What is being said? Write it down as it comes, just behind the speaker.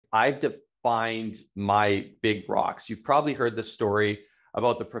I've defined my big rocks. You've probably heard the story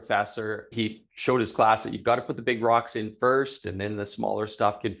about the professor. He showed his class that you've got to put the big rocks in first, and then the smaller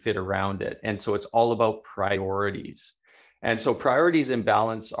stuff can fit around it. And so it's all about priorities. And so priorities and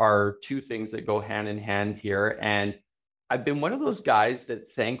balance are two things that go hand in hand here. And I've been one of those guys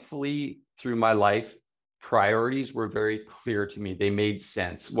that thankfully through my life, priorities were very clear to me. They made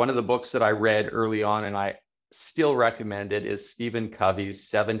sense. One of the books that I read early on, and I still recommend it, is Stephen Covey's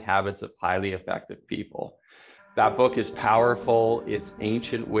 7 Habits of Highly Effective People. That book is powerful, it's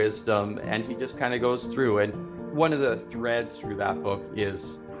ancient wisdom, and he just kind of goes through. And one of the threads through that book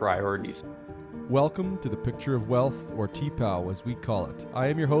is priorities. Welcome to the Picture of Wealth, or TPOW as we call it. I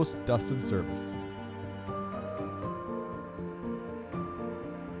am your host, Dustin Service.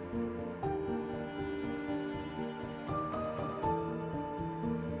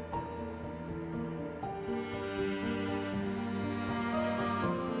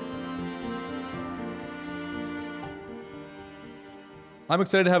 I'm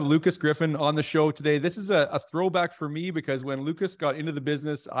excited to have Lucas Griffin on the show today. This is a throwback for me because when Lucas got into the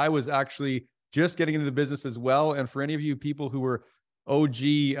business, I was actually just getting into the business as well. And for any of you people who were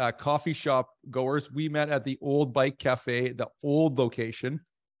OG coffee shop goers, we met at the Old Bike Cafe, the old location.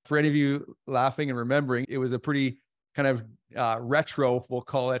 For any of you laughing and remembering, it was a pretty kind of retro, we'll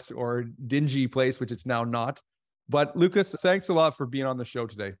call it, or dingy place, which it's now not. But Lucas, thanks a lot for being on the show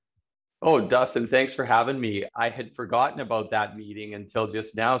today. Oh, Dustin, thanks for having me. I had forgotten about that meeting until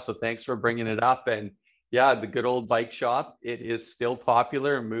just now. So thanks for bringing it up. And yeah, the good old bike shop, it is still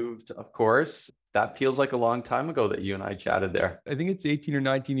popular, moved, of course. That feels like a long time ago that you and I chatted there. I think it's 18 or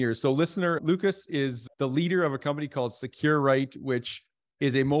 19 years. So listener, Lucas is the leader of a company called Secure Right, which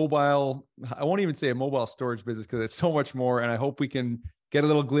is a mobile, I won't even say a mobile storage business because it's so much more. And I hope we can get a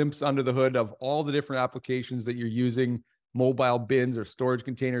little glimpse under the hood of all the different applications that you're using, mobile bins or storage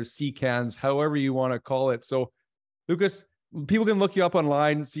containers, sea cans, however you want to call it. So Lucas, people can look you up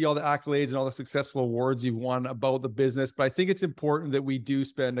online, see all the accolades and all the successful awards you've won about the business. But I think it's important that we do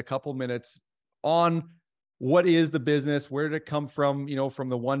spend a couple minutes on what is the business, where did it come from, from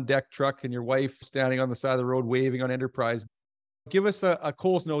the one deck truck and your wife standing on the side of the road waving on Enterprise. Give us a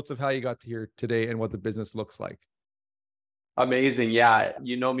Cole's notes of how you got to here today and what the business looks like. Amazing. Yeah.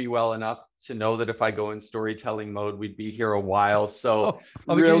 You know me well enough to know that if I go in storytelling mode, we'd be here a while. So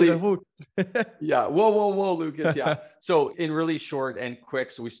really, yeah. Whoa, Lucas. Yeah. So in really short and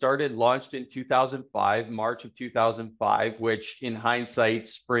quick, so we launched in 2005, March of 2005, which in hindsight,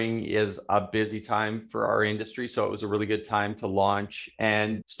 spring is a busy time for our industry. So it was a really good time to launch,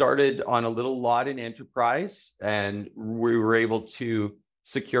 and started on a little lot in Enterprise, and we were able to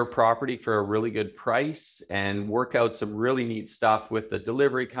secure property for a really good price and work out some really neat stuff with the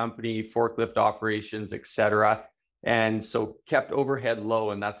delivery company, forklift operations, etc. And so kept overhead low.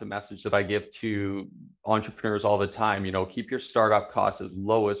 And that's a message that I give to entrepreneurs all the time. Keep your startup costs as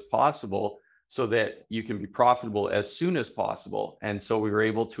low as possible so that you can be profitable as soon as possible. And so we were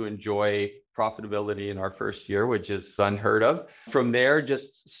able to enjoy profitability in our first year, which is unheard of. From there,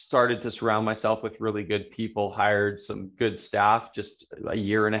 just started to surround myself with really good people, hired some good staff just a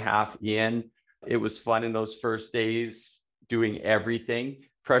year and a half in. It was fun in those first days, doing everything.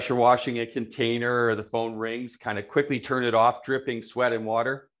 Pressure washing a container, or the phone rings, kind of quickly turn it off, dripping sweat and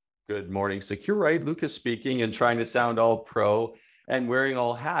water. Good morning, Secure Right, Lucas speaking, and trying to sound all pro. And wearing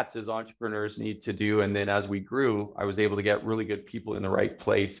all hats as entrepreneurs need to do. And then as we grew, I was able to get really good people in the right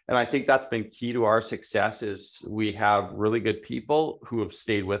place. And I think that's been key to our success is we have really good people who have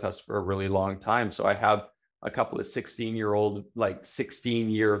stayed with us for a really long time. So I have a couple of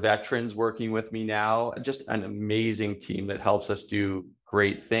 16-year veterans working with me now, just an amazing team that helps us do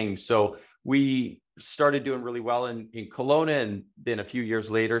great things. So we started doing really well in Kelowna, and then a few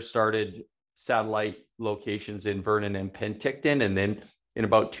years later started satellite locations in Vernon and Penticton. And then in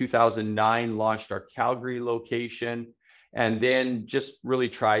about 2009, launched our Calgary location, and then just really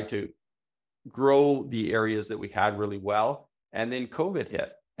tried to grow the areas that we had really well. And then COVID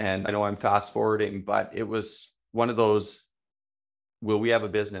hit. And I know I'm fast forwarding, but it was one of those, will we have a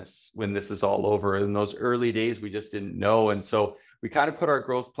business when this is all over? In those early days, we just didn't know. And so we kind of put our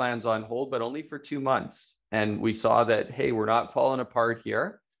growth plans on hold, but only for 2 months. And we saw that, hey, we're not falling apart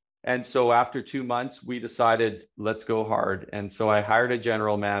here. And so after 2 months, we decided, let's go hard. And so I hired a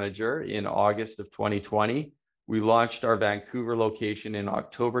general manager in August of 2020. We launched our Vancouver location in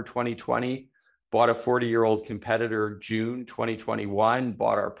October 2020, bought a 40-year-old competitor June 2021,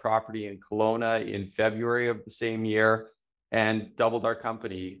 bought our property in Kelowna in February of the same year, and doubled our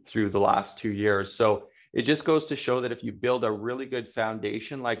company through the last 2 years. So it just goes to show that if you build a really good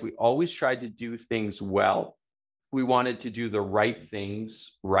foundation, like we always tried to do things well, we wanted to do the right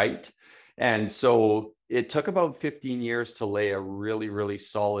things right. And so it took about 15 years to lay a really, really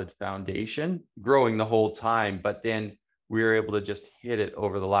solid foundation, growing the whole time. But then we were able to just hit it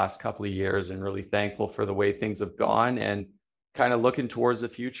over the last couple of years, and really thankful for the way things have gone, and kind of looking towards the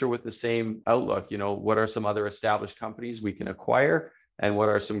future with the same outlook. What are some other established companies we can acquire? And what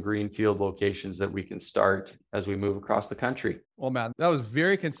are some greenfield locations that we can start as we move across the country? Well, man, that was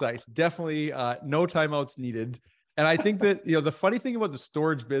very concise. Definitely no timeouts needed. And I think that, the funny thing about the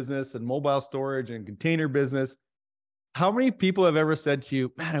storage business and mobile storage and container business, how many people have ever said to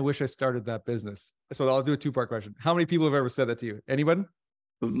you, man, I wish I started that business? So I'll do a two-part question. How many people have ever said that to you? Anyone?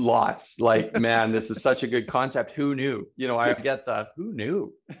 Lots. Like, man, this is such a good concept. Who knew? I get the who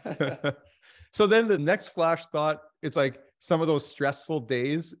knew. So then the next flash thought, it's like some of those stressful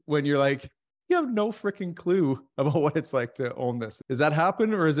days when you're like, you have no freaking clue about what it's like to own this. Does that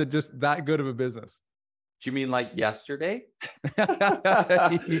happen, or is it just that good of a business? Do you mean like yesterday?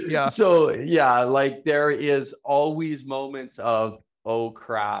 Yeah. So yeah, like there is always moments of, oh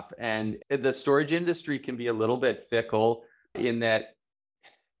crap. And the storage industry can be a little bit fickle in that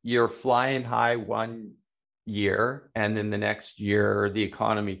you're flying high one year, and then the next year the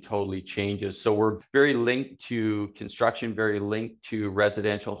economy totally changes. So we're very linked to construction, very linked to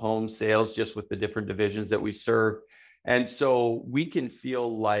residential home sales, just with the different divisions that we serve. And so we can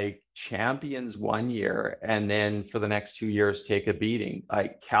feel like champions one year, and then for the next 2 years take a beating.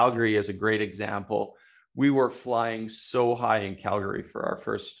 Like Calgary is a great example. We were flying so high in Calgary for our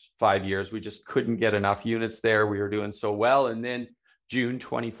first 5 years. We just couldn't get enough units there. We were doing so well. And then June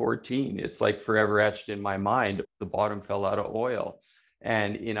 2014, it's like forever etched in my mind. The bottom fell out of oil.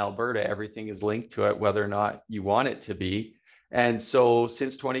 And in Alberta, everything is linked to it, whether or not you want it to be. And so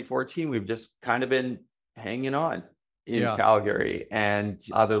since 2014, we've just kind of been hanging on in Calgary, and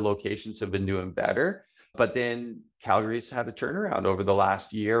other locations have been doing better. But then Calgary's had a turnaround over the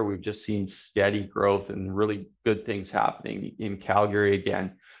last year. We've just seen steady growth and really good things happening in Calgary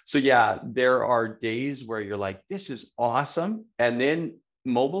again. So yeah, there are days where you're like, this is awesome. And then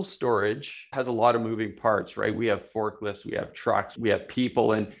mobile storage has a lot of moving parts, right? We have forklifts, we have trucks, we have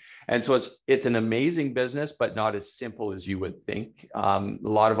people, and so it's an amazing business, but not as simple as you would think. A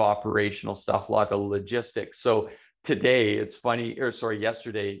lot of operational stuff, a lot of logistics. So today, it's funny, or sorry,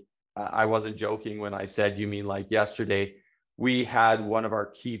 yesterday, I wasn't joking when I said, you mean like yesterday, we had one of our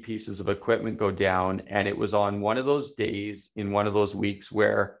key pieces of equipment go down, and it was on one of those days in one of those weeks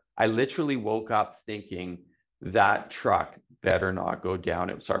where I literally woke up thinking that truck better not go down.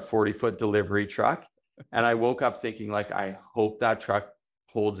 It was our 40-foot delivery truck. And I woke up thinking, like, I hope that truck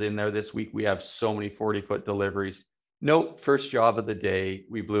holds in there this week. We have so many 40-foot deliveries. Nope, first job of the day,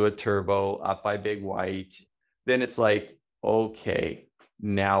 we blew a turbo up by Big White. Then it's like, okay,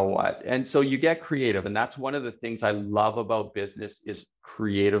 now what? And so you get creative. And that's one of the things I love about business is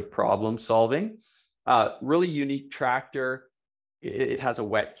creative problem solving. Really unique tractor. It has a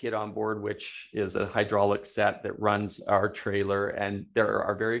wet kit on board, which is a hydraulic set that runs our trailer. And there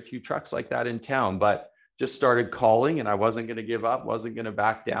are very few trucks like that in town, but just started calling, and I wasn't going to give up, wasn't going to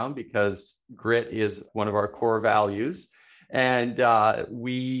back down, because grit is one of our core values. And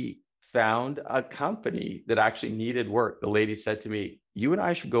we found a company that actually needed work. The lady said to me, you and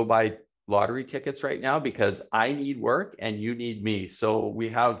I should go buy lottery tickets right now, because I need work and you need me. So we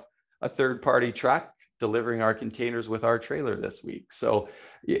have a third-party truck delivering our containers with our trailer this week. So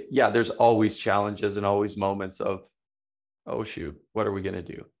yeah, there's always challenges and always moments of, oh shoot, what are we going to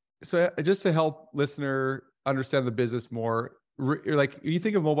do? So just to help listener understand the business more, like you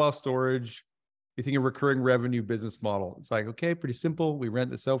think of mobile storage, you think of recurring revenue business model. It's like, okay, pretty simple. We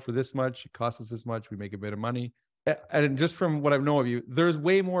rent this out for this much. It costs us this much. We make a bit of money. And just from what I know of you, there's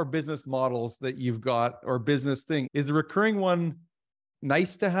way more business models that you've got, or business thing. Is the recurring one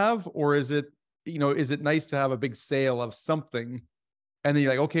nice to have, or is it nice to have a big sale of something and then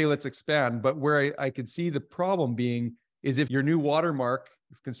you're like, okay, let's expand? But where I could see the problem being is if your new watermark,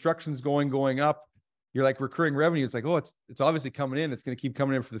 if construction's going up, you're like recurring revenue. It's like, oh, it's obviously coming in. It's going to keep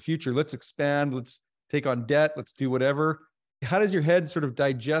coming in for the future. Let's expand. Let's take on debt. Let's do whatever. How does your head sort of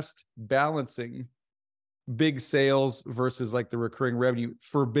digest balancing big sales versus like the recurring revenue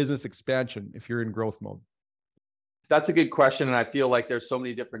for business expansion if you're in growth mode? That's a good question. And I feel like there's so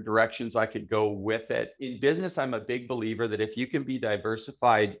many different directions I could go with it. In business, I'm a big believer that if you can be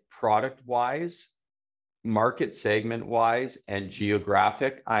diversified product-wise, market segment-wise, and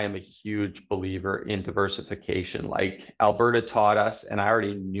geographic, I am a huge believer in diversification. Like Alberta taught us, and I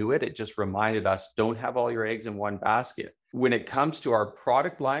already knew it, it just reminded us, don't have all your eggs in one basket. When it comes to our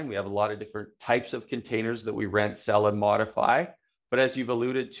product line, we have a lot of different types of containers that we rent, sell, and modify. But as you've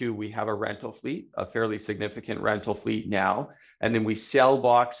alluded to, we have a rental fleet, a fairly significant rental fleet now. And then we sell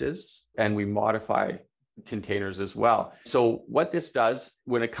boxes and we modify containers as well. So what this does,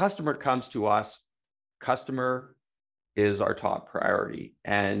 when a customer comes to us, customer is our top priority.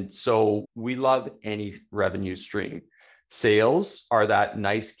 And so we love any revenue stream. Sales are that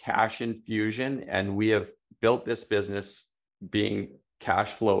nice cash infusion, and we have built this business being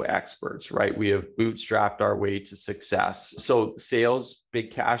cash flow experts, right? We have bootstrapped our way to success. So sales, big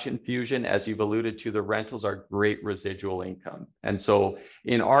cash infusion, as you've alluded to, the rentals are great residual income. And so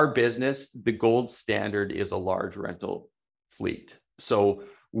in our business, the gold standard is a large rental fleet. So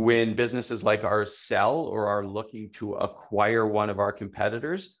when businesses like ours sell or are looking to acquire one of our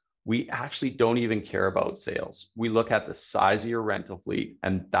competitors, we actually don't even care about sales. We look at the size of your rental fleet,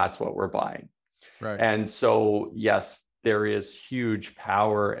 and that's what we're buying. Right. And so, yes, there is huge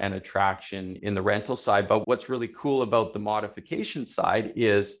power and attraction in the rental side. But what's really cool about the modification side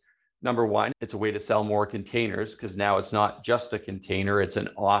is, number one, it's a way to sell more containers, because now it's not just a container, it's an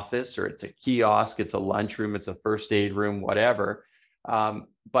office or it's a kiosk, it's a lunchroom, it's a first aid room, whatever.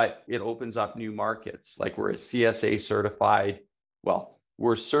 But it opens up new markets. Like we're a CSA certified, well,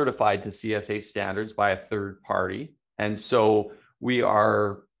 we're certified to CSA standards by a third party. And so we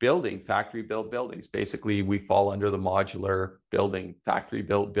are building factory built buildings. Basically, we fall under the modular building, factory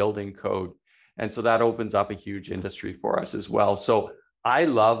built building code. And so that opens up a huge industry for us as well. So I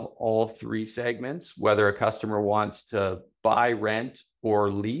love all three segments, whether a customer wants to buy, rent, or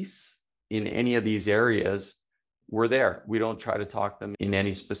lease in any of these areas. We're there. We don't try to talk them in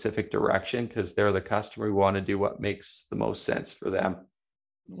any specific direction because they're the customer. We want to do what makes the most sense for them.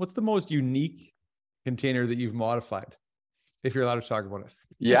 What's the most unique container that you've modified, if you're allowed to talk about it?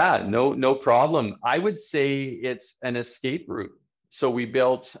 Yeah, no problem. I would say it's an escape route. So we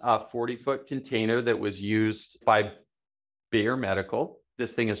built a 40-foot container that was used by Bayer Medical.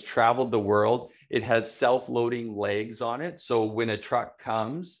 This thing has traveled the world. It has self-loading legs on it. So when a truck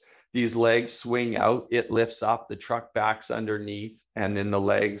comes, these legs swing out, it lifts up, the truck backs underneath, and then the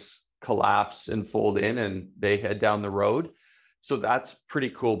legs collapse and fold in and they head down the road. So that's pretty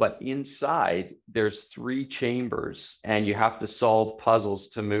cool. But inside, there's 3 chambers and you have to solve puzzles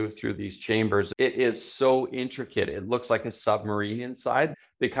to move through these chambers. It is so intricate. It looks like a submarine inside.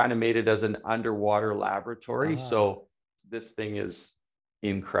 They kind of made it as an underwater laboratory. So this thing is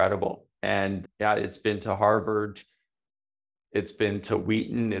incredible. And yeah, it's been to Harvard, it's been to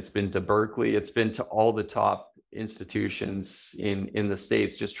Wheaton, it's been to Berkeley, it's been to all the top institutions in the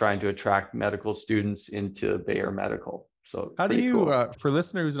States, just trying to attract medical students into Bayer Medical. So how do you, cool. For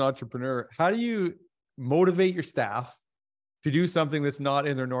listener who's an entrepreneur, how do you motivate your staff to do something that's not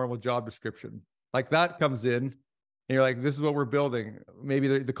in their normal job description? Like that comes in and you're like, this is what we're building. Maybe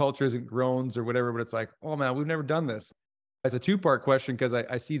the culture isn't groans or whatever, but it's like, oh man, we've never done this. It's a 2-part question because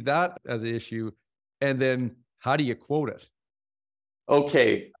I see that as an issue. And then how do you quote it?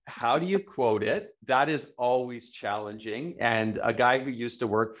 Okay, how do you quote it? That is always challenging. And a guy who used to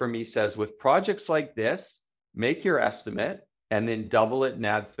work for me says, with projects like this, make your estimate and then double it and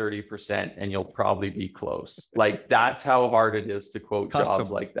add 30% and you'll probably be close. Like that's how hard it is to quote jobs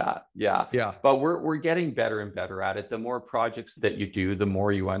like that. Yeah. But we're getting better and better at it. The more projects that you do, the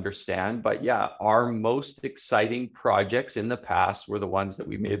more you understand. But yeah, our most exciting projects in the past were the ones that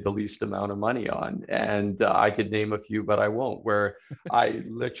we made the least amount of money on. And I could name a few, but I won't, where I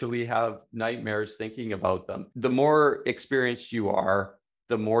literally have nightmares thinking about them. The more experienced you are,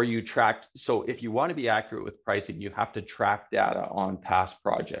 the more you track. So if you want to be accurate with pricing, you have to track data on past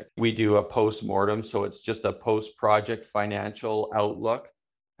projects. We do a post-mortem. So it's just a post-project financial outlook.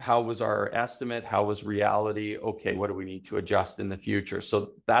 How was our estimate? How was reality? Okay, what do we need to adjust in the future?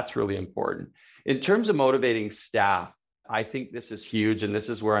 So that's really important. In terms of motivating staff, I think this is huge. And this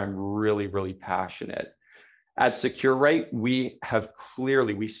is where I'm really, really passionate. At SecureRight,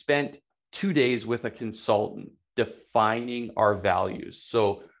 we spent 2 days with a consultant defining our values.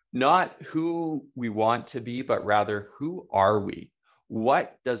 So not who we want to be, but rather who are we?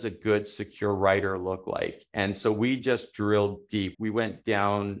 What does a good secure writer look like? And so we just drilled deep. We went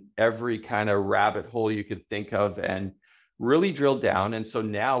down every kind of rabbit hole you could think of and really drilled down. And so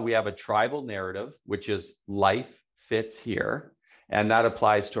now we have a tribal narrative, which is life fits here. And that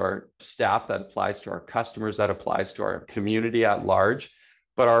applies to our staff, that applies to our customers, that applies to our community at large.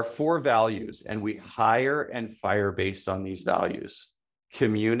 But our 4 values, and we hire and fire based on these values: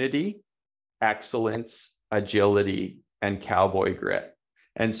 community, excellence, agility, and cowboy grit.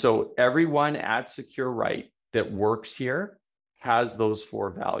 And so everyone at SecureRight that works here has those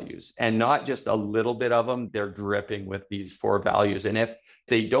 4 values, and not just a little bit of them, they're dripping with these 4 values. And if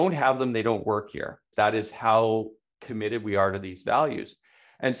they don't have them, they don't work here. That is how committed we are to these values.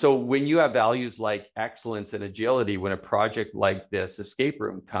 And so when you have values like excellence and agility, when a project like this escape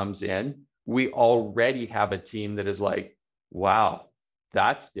room comes in, we already have a team that is like, wow,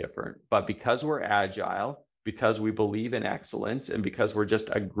 that's different. But because we're agile, because we believe in excellence, and because we're just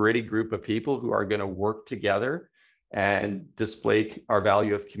a gritty group of people who are going to work together and display our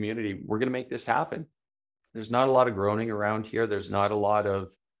value of community, we're going to make this happen. There's not a lot of groaning around here. There's not a lot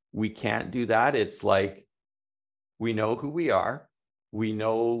of, we can't do that. It's like, we know who we are. We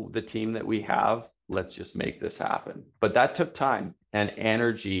know the team that we have. Let's just make this happen. But that took time and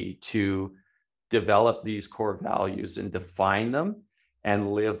energy to develop these core values and define them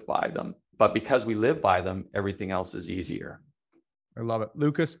and live by them. But because we live by them, everything else is easier. I love it.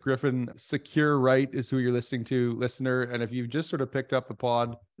 Lucas Griffin, Secure Right is who you're listening to, listener. And if you've just sort of picked up the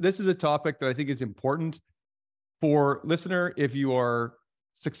pod, this is a topic that I think is important for listener. If you are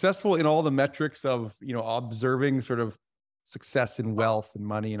successful in all the metrics of, observing sort of success in wealth and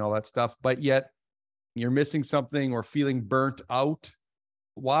money and all that stuff, but yet you're missing something or feeling burnt out.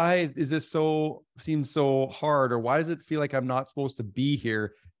 Why is this seems so hard? Or why does it feel like I'm not supposed to be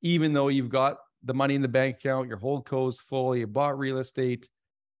here, even though you've got the money in the bank account, your whole co's full, you bought real estate?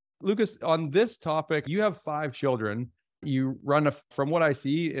 Lucas, on this topic, you have 5 children. You run from what I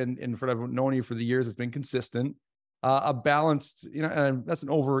see and for I've known you for the years, it's been consistent, a balanced, and that's an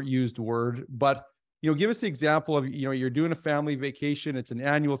overused word, but give us the example of, you're doing a family vacation. It's an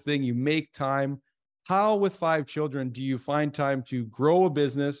annual thing. You make time. How, with 5 children, do you find time to grow a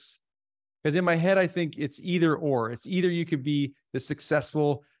business? Because in my head, I think it's either or. It's either you could be the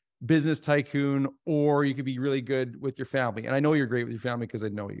successful business tycoon, or you could be really good with your family. And I know you're great with your family because I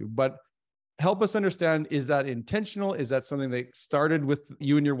know you, but help us understand, is that intentional? Is that something that started with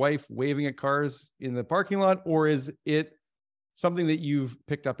you and your wife waving at cars in the parking lot? Or is it something that you've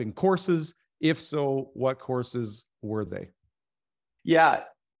picked up in courses? If so, what courses were they? Yeah,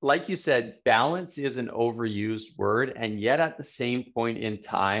 like you said, balance is an overused word. And yet at the same point in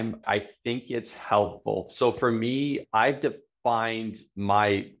time, I think it's helpful. So for me, I've defined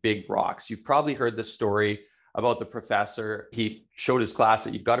my big rocks. You've probably heard the story about the professor. He showed his class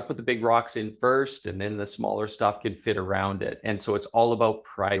that you've got to put the big rocks in first, and then the smaller stuff can fit around it. And so it's all about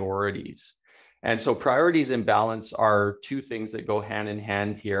priorities. And so priorities and balance are 2 things that go hand in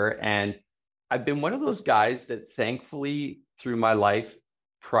hand here. And I've been one of those guys that, thankfully, through my life,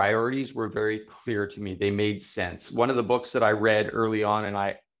 priorities were very clear to me. They made sense. One of the books that I read early on, and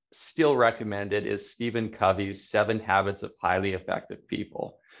I still recommend it, is Stephen Covey's 7 Habits of Highly Effective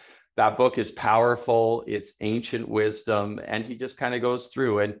People. That book is powerful. It's ancient wisdom. And he just kind of goes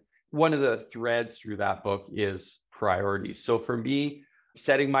through. And one of the threads through that book is priorities. So for me,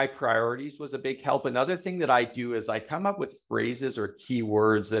 setting my priorities was a big help. Another thing that I do is I come up with phrases or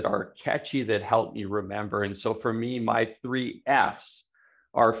keywords that are catchy that help me remember. And so for me, my 3 F's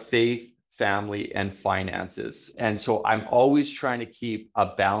are faith, family, and finances. And so I'm always trying to keep a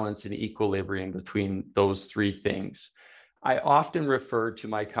balance and equilibrium between those 3 things. I often refer to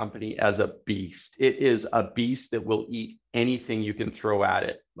my company as a beast. It is a beast that will eat anything you can throw at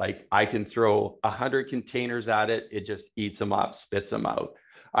it. Like, I can throw 100 containers at it. It just eats them up, spits them out.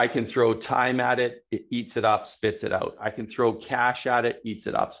 I can throw time at it. It eats it up, spits it out. I can throw cash at it, eats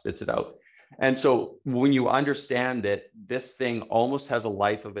it up, spits it out. And so when you understand that this thing almost has a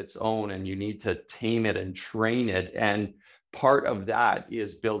life of its own and you need to tame it and train it, and part of that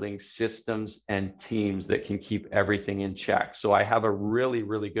is building systems and teams that can keep everything in check. So I have a really,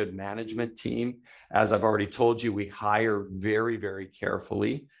 really good management team. As I've already told you, we hire very, very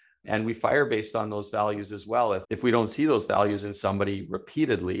carefully, and we fire based on those values as well. If we don't see those values in somebody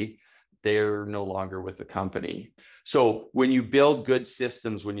repeatedly, they're no longer with the company. So when you build good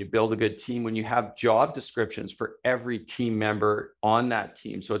systems, when you build a good team, when you have job descriptions for every team member on that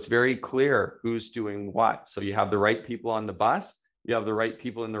team, so it's very clear who's doing what. So you have the right people on the bus, you have the right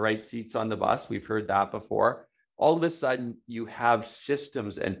people in the right seats on the bus. We've heard that before. All of a sudden, you have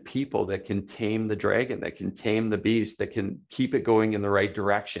systems and people that can tame the dragon, that can tame the beast, that can keep it going in the right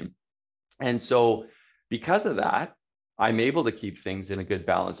direction. And so because of that, I'm able to keep things in a good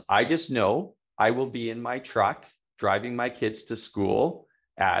balance. I just know I will be in my truck driving my kids to school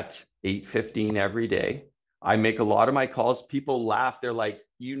at 8:15 every day. I make a lot of my calls. People laugh. They're like,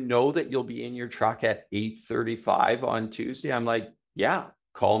 you know that you'll be in your truck at 8:35 on Tuesday? I'm like, yeah,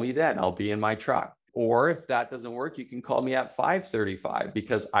 call me then. I'll be in my truck. Or if that doesn't work, you can call me at 5:35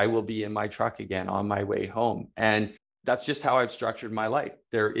 because I will be in my truck again on my way home. And that's just how I've structured my life.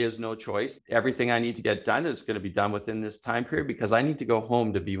 There is no choice. Everything I need to get done is going to be done within this time period because I need to go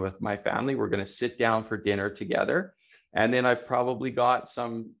home to be with my family. We're going to sit down for dinner together. And then I've probably got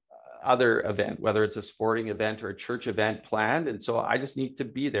some other event, whether it's a sporting event or a church event planned. And so I just need to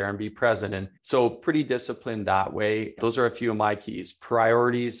be there and be present. And so pretty disciplined that way. Those are a few of my keys: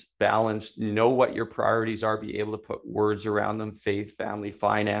 priorities, balance, know what your priorities are, be able to put words around them: faith, family,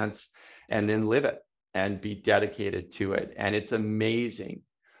 finance, and then live it and be dedicated to it. And it's amazing.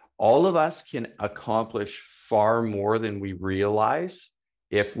 All of us can accomplish far more than we realize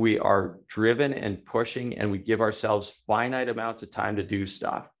if we are driven and pushing and we give ourselves finite amounts of time to do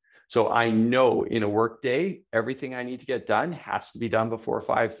stuff. So I know in a work day, everything I need to get done has to be done before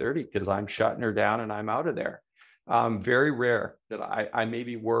 5:30 because I'm shutting her down and I'm out of there. Very rare that I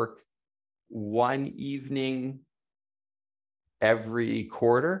maybe work one evening every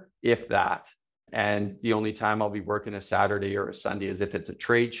quarter, if that. And the only time I'll be working a Saturday or a Sunday is if it's a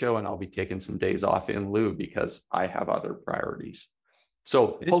trade show, and I'll be taking some days off in lieu because I have other priorities.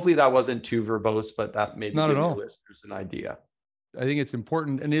 So hopefully that wasn't too verbose, but that maybe give your listeners an idea. I think it's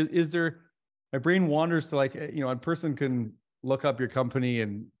important. And is there, my brain wanders to like, a person can look up your company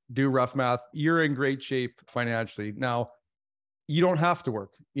and do rough math. You're in great shape financially. Now, you don't have to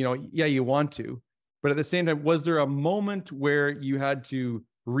work, yeah, you want to, but at the same time, was there a moment where you had to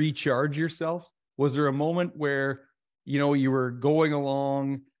recharge yourself? Was there a moment where, you were going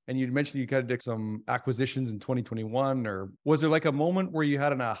along and you'd mentioned you kind of did some acquisitions in 2021, or was there like a moment where you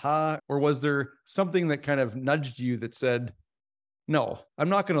had an aha, or was there something that kind of nudged you that said, no, I'm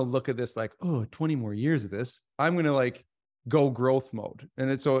not going to look at this like, 20 more years of this. I'm going to like go growth mode.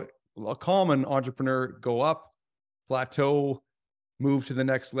 And it's a common entrepreneur: go up, plateau, move to the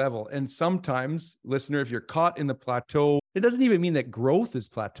next level. And sometimes, listener, if you're caught in the plateau, it doesn't even mean that growth is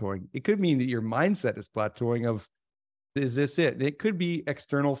plateauing. It could mean that your mindset is plateauing of, is this it? And it could be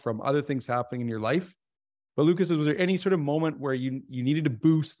external from other things happening in your life. But Lucas, was there any sort of moment where you needed to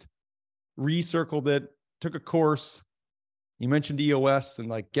boost, recircled it, took a course? You mentioned EOS and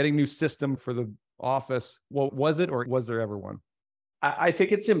like getting new system for the office. What was it, or was there ever one? I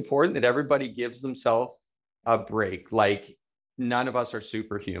think it's important that everybody gives themselves a break. Like, none of us are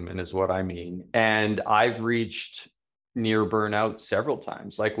superhuman is what I mean. And I've reached near burnout several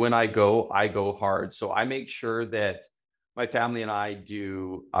times. Like, when I go hard. So I make sure that my family and I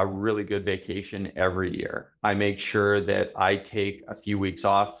do a really good vacation every year. I make sure that I take a few weeks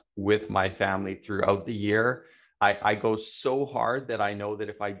off with my family throughout the year. I go so hard that I know that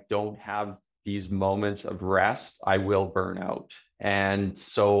if I don't have these moments of rest, I will burn out. And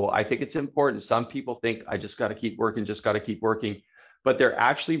so I think it's important. Some people think I just got to keep working, but there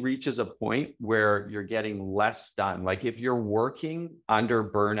actually reaches a point where you're getting less done. Like, if you're working under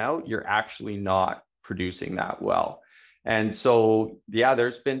burnout, you're actually not producing that well. And so, yeah,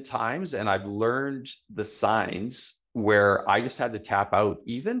 there's been times, and I've learned the signs where I just had to tap out,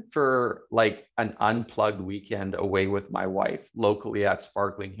 even for like an unplugged weekend away with my wife locally at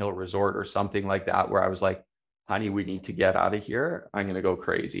Sparkling Hill Resort or something like that, where I was like, honey, we need to get out of here. I'm going to go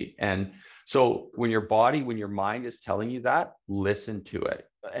crazy. And so when your mind is telling you that, listen to it.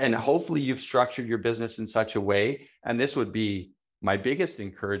 And hopefully you've structured your business in such a way. And this would be my biggest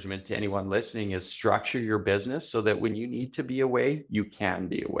encouragement to anyone listening, is structure your business so that when you need to be away, you can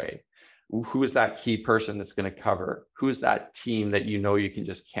be away. Who is that key person that's going to cover? Who is that team that you can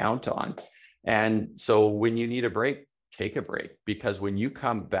just count on? And so when you need a break, take a break, because when you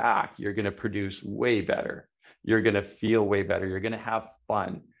come back, you're going to produce way better. You're going to feel way better. You're going to have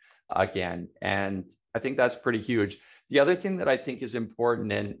fun again. And I think that's pretty huge. The other thing that I think is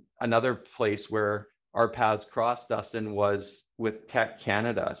important, and another place where our paths crossed, Dustin, was with Tech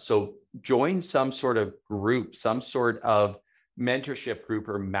Canada. So join some sort of group, some sort of mentorship group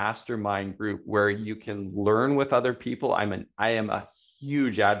or mastermind group where you can learn with other people. I am a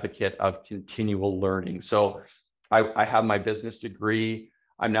huge advocate of continual learning. So I have my business degree.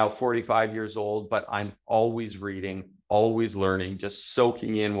 I'm now 45 years old, but I'm always reading, always learning, just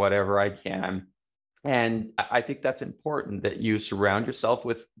soaking in whatever I can. And I think that's important, that you surround yourself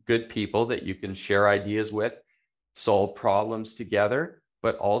with good people that you can share ideas with, solve problems together,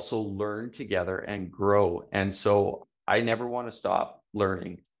 but also learn together and grow. And so I never want to stop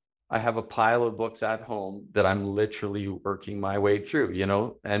learning. I have a pile of books at home that I'm literally working my way through,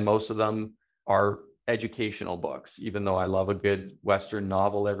 and most of them are educational books. Even though I love a good Western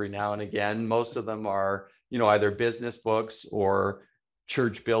novel every now and again, most of them are, either business books or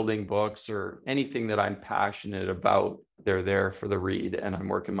church building books or anything that I'm passionate about. They're there for the read, and I'm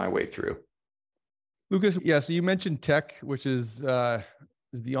working my way through. Lucas, yeah, so you mentioned tech, which is the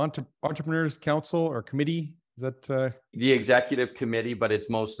Entrepreneurs Council or Committee. Is that the executive committee, but it's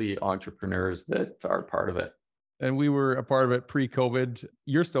mostly entrepreneurs that are part of it. And we were a part of it pre-COVID.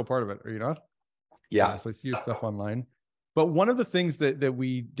 You're still part of it, are you not? Yeah. So I see your stuff online. But one of the things that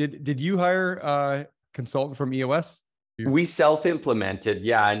we did you hire a consultant from EOS? We self-implemented,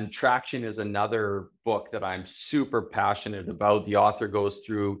 yeah. And Traction is another book that I'm super passionate about. The author goes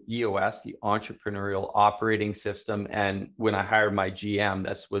through EOS, the Entrepreneurial Operating System. And when I hired my GM,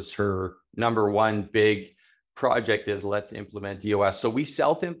 that was her number one big project, is let's implement EOS. So we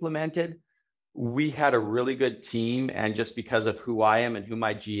self-implemented. We had a really good team. And just because of who I am and who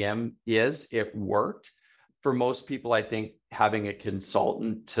my GM is, it worked. For most people, I think having a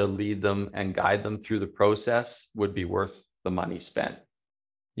consultant to lead them and guide them through the process would be worth the money spent.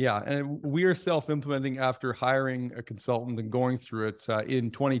 Yeah. And we are self-implementing after hiring a consultant and going through it in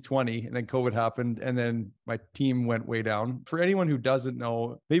 2020. And then COVID happened. And then my team went way down. For anyone who doesn't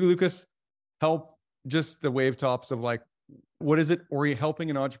know, maybe Lucas, help just the wave tops of like, what is it helping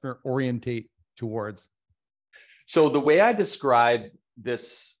an entrepreneur orientate towards? So the way I describe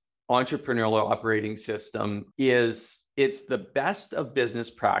this entrepreneurial operating system is it's the best of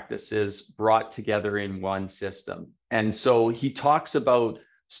business practices brought together in one system. And so he talks about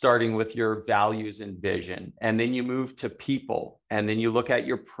starting with your values and vision, and then you move to people, and then you look at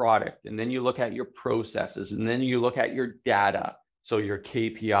your product, and then you look at your processes, and then you look at your data. So your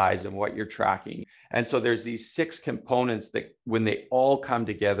KPIs and what you're tracking. And so there's these 6 components that when they all come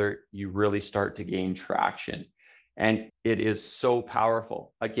together, you really start to gain traction. And it is so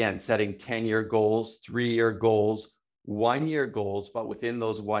powerful. Again, setting 10-year goals, 3-year goals, 1-year goals, but within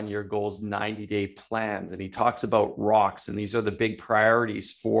those 1-year goals, 90-day plans. And he talks about rocks. And these are the big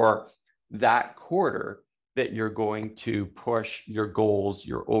priorities for that quarter that you're going to push your goals,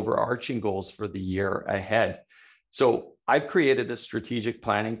 your overarching goals for the year ahead. So I've created a strategic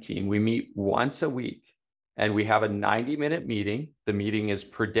planning team. We meet once a week. And we have a 90-minute meeting. The meeting is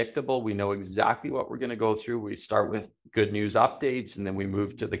predictable. We know exactly what we're going to go through. We start with good news updates, and then we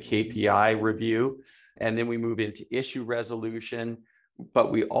move to the KPI review, and then we move into issue resolution.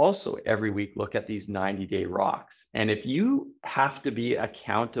 But we also every week look at these 90-day rocks. And if you have to be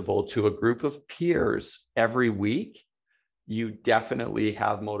accountable to a group of peers every week, you definitely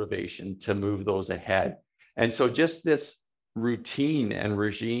have motivation to move those ahead. And so just this routine and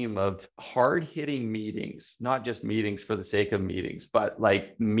regime of hard-hitting meetings, not just meetings for the sake of meetings, but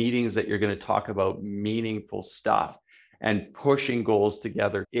like meetings that you're going to talk about meaningful stuff and pushing goals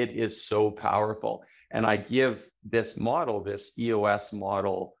together. It is so powerful. And I give this model, this EOS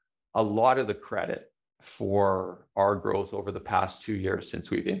model, a lot of the credit for our growth over the past 2 years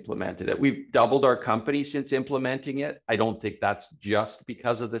since we've implemented it. We've doubled our company since implementing it. I don't think that's just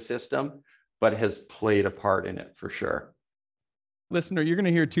because of the system, but has played a part in it for sure. Listener, you're going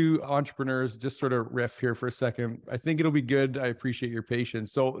to hear 2 entrepreneurs just sort of riff here for a second. I think it'll be good. I appreciate your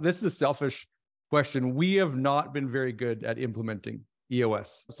patience. So this is a selfish question. We have not been very good at implementing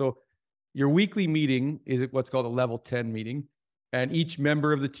EOS. So your weekly meeting is what's called a level 10 meeting. And each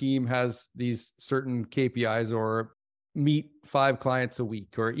member of the team has these certain KPIs, or meet 5 clients a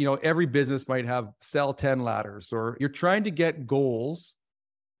week, or, every business might have sell 10 ladders, or you're trying to get goals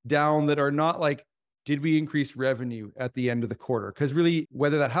down that are not like, did we increase revenue at the end of the quarter? Because really,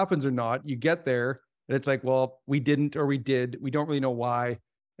 whether that happens or not, you get there and it's like, well, we didn't, or we did. We don't really know why.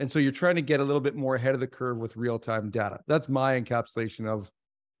 And so you're trying to get a little bit more ahead of the curve with real-time data. That's my encapsulation of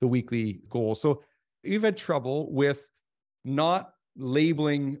the weekly goal. So you've had trouble with not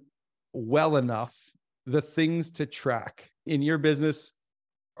labeling well enough the things to track in your business.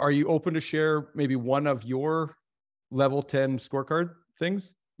 Are you open to share maybe one of your level 10 scorecard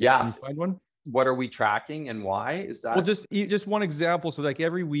things? Yeah. Can you find one? What are we tracking and why? Is that? Well, just one example. So like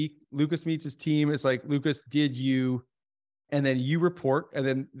every week, Lucas meets his team. It's like, Lucas, did you, and then you report. And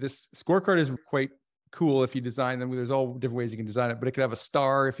then this scorecard is quite cool if you design them. There's all different ways you can design it, but it could have a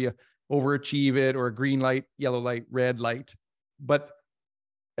star if you overachieve it, or a green light, yellow light, red light. But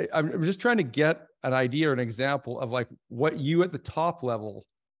I'm just trying to get an idea or an example of like what you at the top level,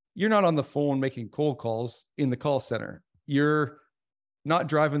 you're not on the phone making cold calls in the call center. You're not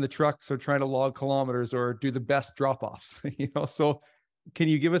driving the trucks or trying to log kilometers or do the best drop-offs, So can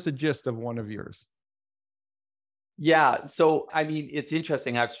you give us a gist of one of yours? Yeah. So, I mean, it's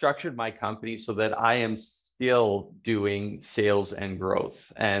interesting. I've structured my company so that I am still doing sales and growth,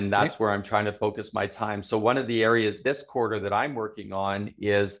 and that's where I'm trying to focus my time. So one of the areas this quarter that I'm working on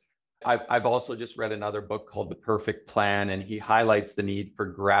is I've also just read another book called The Perfect Plan, and he highlights the need for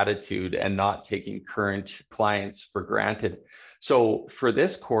gratitude and not taking current clients for granted. So for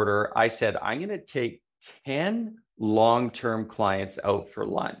this quarter, I said, I'm going to take 10 long-term clients out for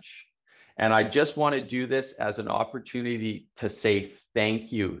lunch. And I just want to do this as an opportunity to say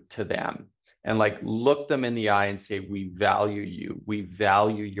thank you to them and like look them in the eye and say, we value you. We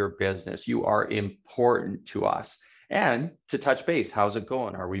value your business. You are important to us. and to touch base. How's it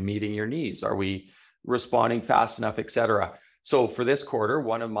going? Are we meeting your needs? Are we responding fast enough, etc.? So for this quarter,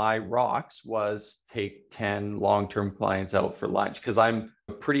 one of my rocks was take 10 long-term clients out for lunch, because I'm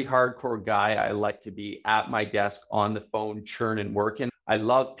a pretty hardcore guy. I like to be at my desk on the phone, churning, working. I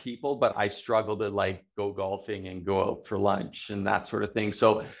love people, but I struggle to like go golfing and go out for lunch and that sort of thing.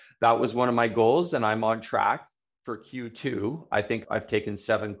 So that was one of my goals, and I'm on track for Q2. I think I've taken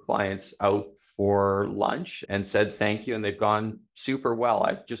 7 clients out for lunch and said thank you, and they've gone super well.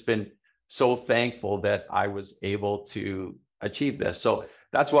 I've just been so thankful that I was able to achieve this. So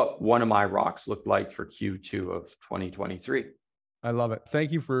that's what one of my rocks looked like for Q2 of 2023. I love it.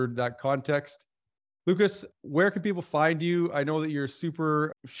 Thank you for that context. Lucas, where can people find you? I know that you're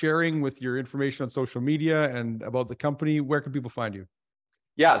super sharing with your information on social media and about the company. Where can people find you?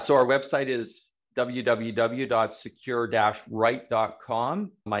 Yeah, so our website is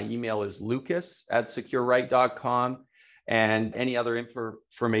www.secure-right.com. My email is lucas@secureright.com. And any other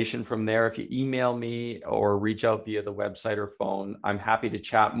information from there, if you email me or reach out via the website or phone, I'm happy to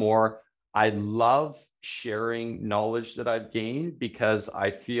chat more. I love sharing knowledge that I've gained because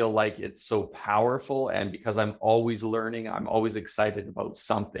I feel like it's so powerful, and because I'm always learning, I'm always excited about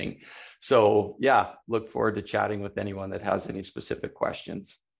something. So yeah, look forward to chatting with anyone that has any specific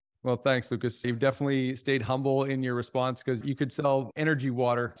questions. Well, thanks, Lucas. You've definitely stayed humble in your response, because you could sell energy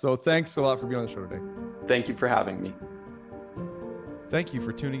water. So thanks a lot for being on the show today. Thank you for having me. Thank you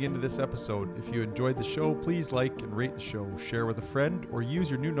for tuning into this episode. If you enjoyed the show, please like and rate the show, share with a friend, or use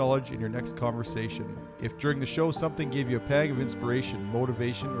your new knowledge in your next conversation. If during the show something gave you a pang of inspiration,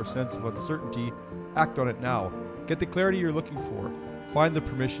 motivation, or sense of uncertainty, act on it now. Get the clarity you're looking for. Find the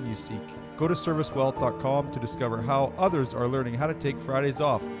permission you seek. Go to servicewealth.com to discover how others are learning how to take Fridays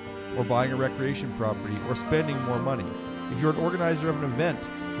off, or buying a recreation property, or spending more money. If you're an organizer of an event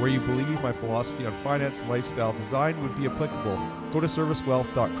where you believe my philosophy on finance and lifestyle design would be applicable, go to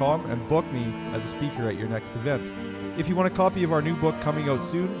servicewealth.com and book me as a speaker at your next event. If you want a copy of our new book coming out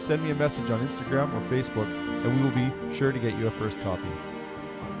soon, send me a message on Instagram or Facebook, and we will be sure to get you a first copy.